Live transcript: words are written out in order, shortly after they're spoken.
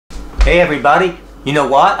Hey everybody, you know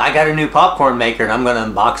what? I got a new popcorn maker and I'm going to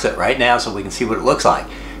unbox it right now so we can see what it looks like.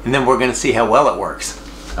 And then we're going to see how well it works.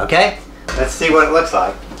 Okay? Let's see what it looks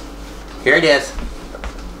like. Here it is.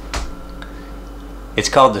 It's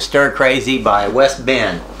called the Stir Crazy by West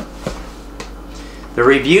Bend. The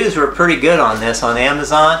reviews were pretty good on this on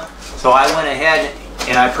Amazon, so I went ahead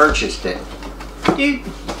and I purchased it. Be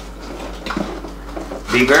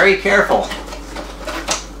very careful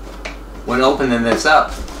when opening this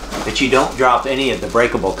up that you don't drop any of the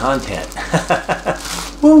breakable content.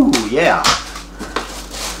 Woo, yeah.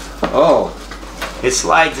 Oh, it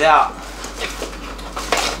slides out.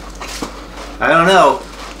 I don't know.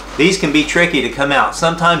 These can be tricky to come out.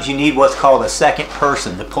 Sometimes you need what's called a second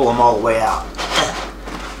person to pull them all the way out.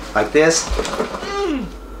 Like this.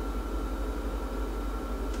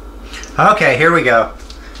 Okay, here we go.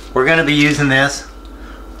 We're going to be using this.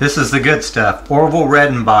 This is the good stuff. Orville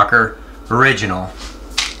Redenbacher Original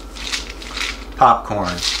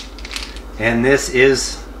popcorn. And this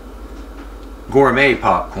is gourmet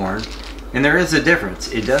popcorn. And there is a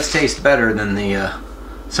difference. It does taste better than the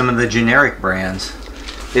some of the generic brands.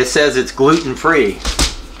 It says it's gluten-free.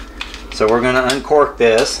 So we're going to uncork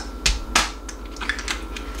this.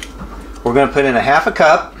 We're going to put in a half a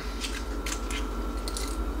cup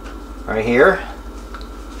right here.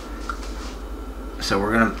 So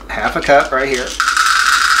we're going to half a cup right here.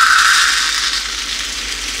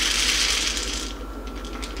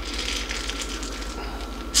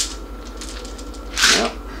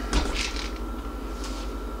 Yep.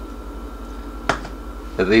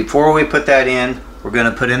 But before we put that in, we're going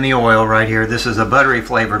to put in the oil right here. This is a buttery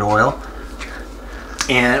flavored oil.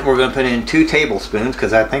 And we're going to put in 2 tablespoons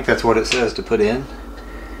because I think that's what it says to put in.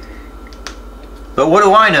 But what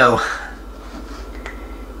do I know?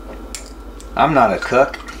 I'm not a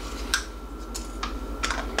cook.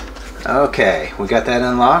 Okay, we got that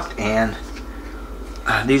unlocked, and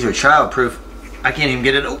these are child-proof. I can't even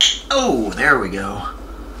get it. Oh, there we go.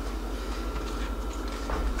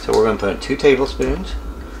 So we're going to put in 2 tablespoons.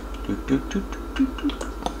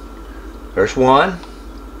 There's 1.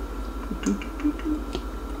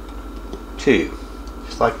 2.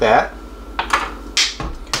 Just like that.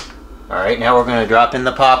 Alright, now we're going to drop in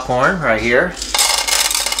the popcorn right here.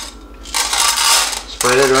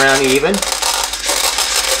 Spread it around even.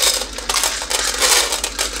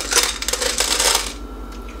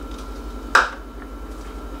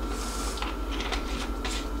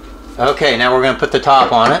 Okay, now we're going to put the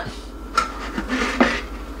top on it.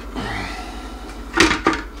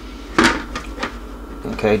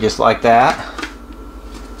 Okay, just like that.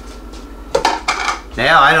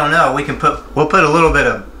 Now, I don't know, we'll put a little bit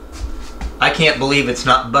of, I can't believe it's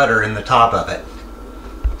not butter in the top of it.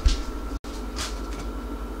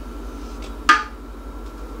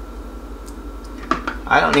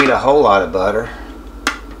 I don't need a whole lot of butter.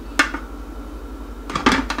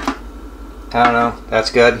 I don't know, that's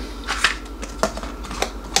good.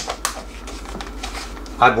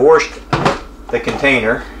 I've washed the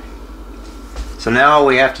container. So now all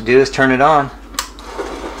we have to do is turn it on.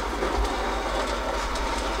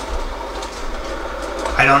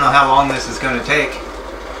 I don't know how long this is going to take.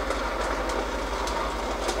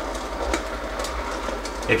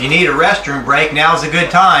 If you need a restroom break, now's a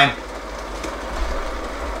good time.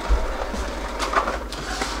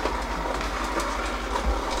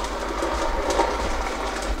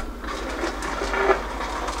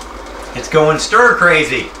 It's going stir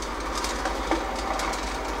crazy.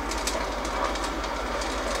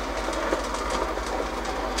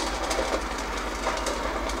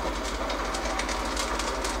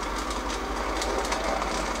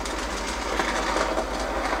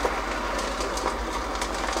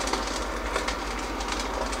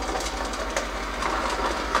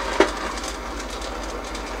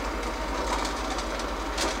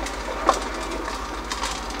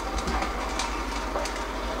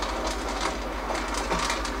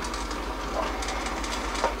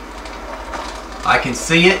 I can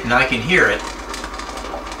see it and I can hear it.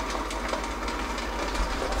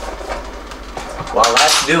 While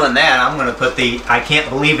that's doing that, I'm going to put the I can't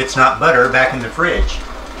believe it's not butter back in the fridge.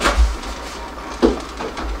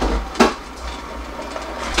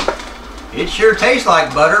 It sure tastes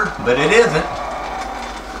like butter, but it isn't.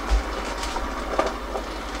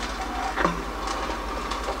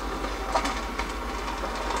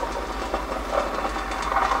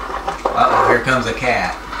 Uh-oh, here comes a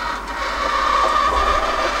cat.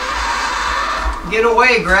 Get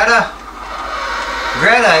away, Greta!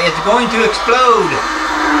 Greta, it's going to explode!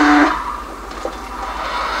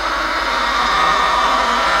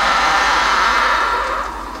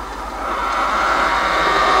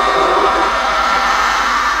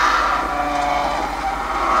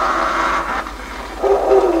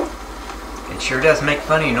 sure does make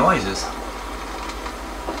funny noises.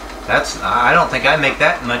 I don't think I make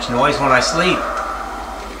that much noise when I sleep.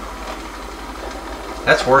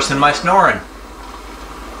 That's worse than my snoring.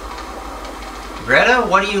 Greta,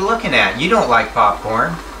 what are you looking at? You don't like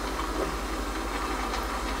popcorn.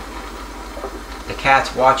 The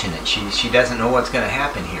cat's watching it. She doesn't know what's going to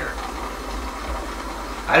happen here.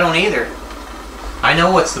 I don't either. I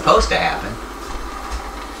know what's supposed to happen.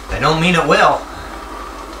 I don't mean it will.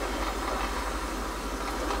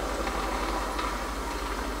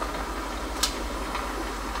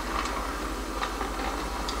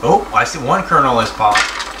 Oh, I see one kernel is popped.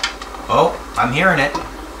 Oh, I'm hearing it.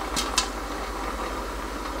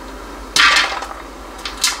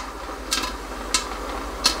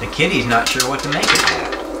 The kitty's not sure what to make of that.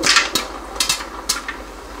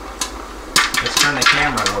 Let's turn the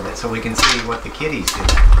camera a little bit so we can see what the kitty's doing.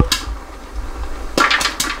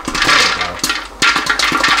 There we go.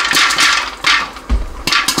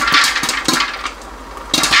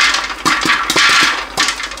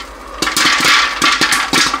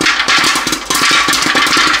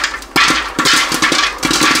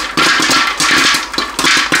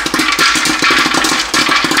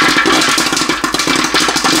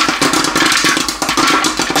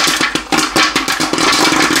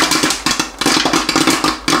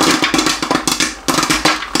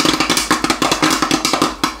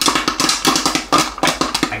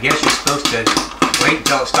 I guess you're supposed to wait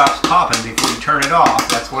until it stops popping before you turn it off.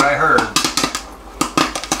 That's what I heard.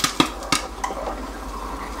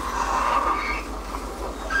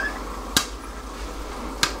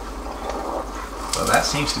 Well, that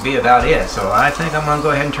seems to be about it. So I think I'm going to go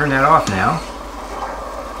ahead and turn that off now.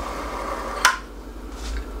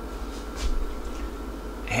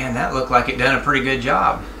 And that looked like it done a pretty good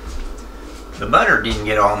job. The butter didn't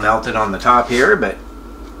get all melted on the top here, but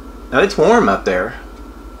no, it's warm up there.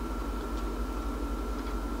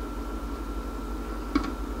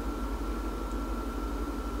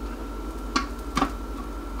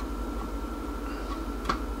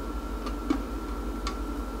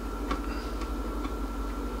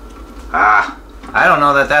 I don't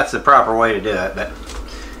know that that's the proper way to do it, but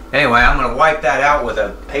anyway, I'm going to wipe that out with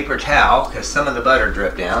a paper towel because some of the butter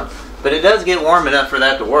dripped down. But it does get warm enough for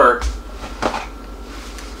that to work.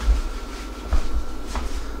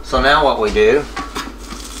 So now what we do,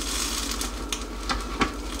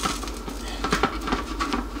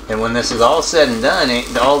 and when this is all said and done,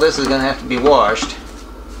 all this is going to have to be washed.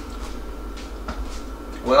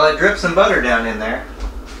 Well, I dripped some butter down in there.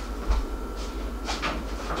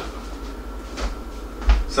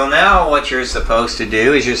 So now what you're supposed to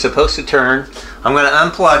do is you're supposed to turn, I'm going to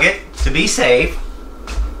unplug it to be safe.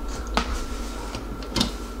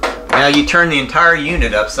 Now you turn the entire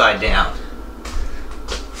unit upside down.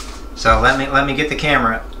 So let me get the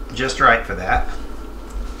camera just right for that.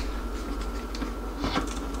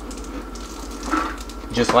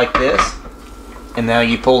 Just like this. And now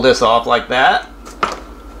you pull this off like that.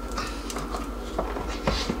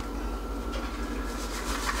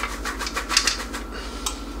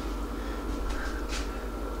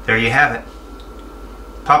 There you have it.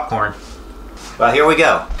 Popcorn. Well, here we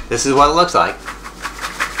go. This is what it looks like.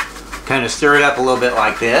 Kind of stir it up a little bit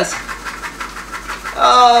like this.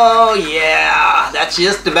 Oh yeah, that's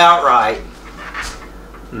just about right.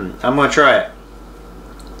 I'm going to try it.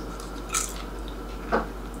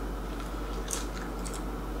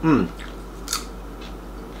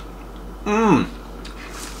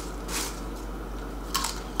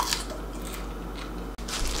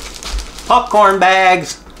 Popcorn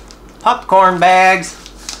bags. Popcorn bags.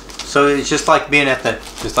 So it's just like being at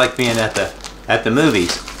the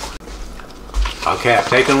movies. Okay, I've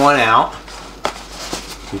taken one out.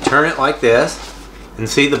 You turn it like this and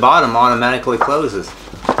see the bottom automatically closes.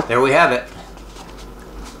 There we have it.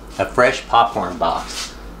 A fresh popcorn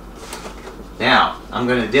box. Now, I'm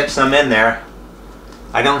going to dip some in there.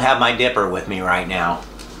 I don't have my dipper with me right now.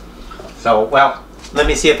 So, well, let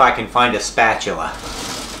me see if I can find a spatula.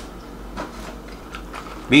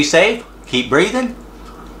 Be safe, keep breathing,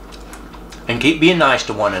 and keep being nice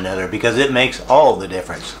to one another because it makes all the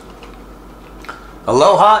difference.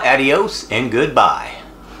 Aloha, adios, and goodbye.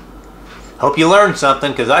 Hope you learned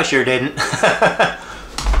something because I sure didn't.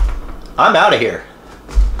 I'm out of here.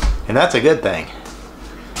 And that's a good thing.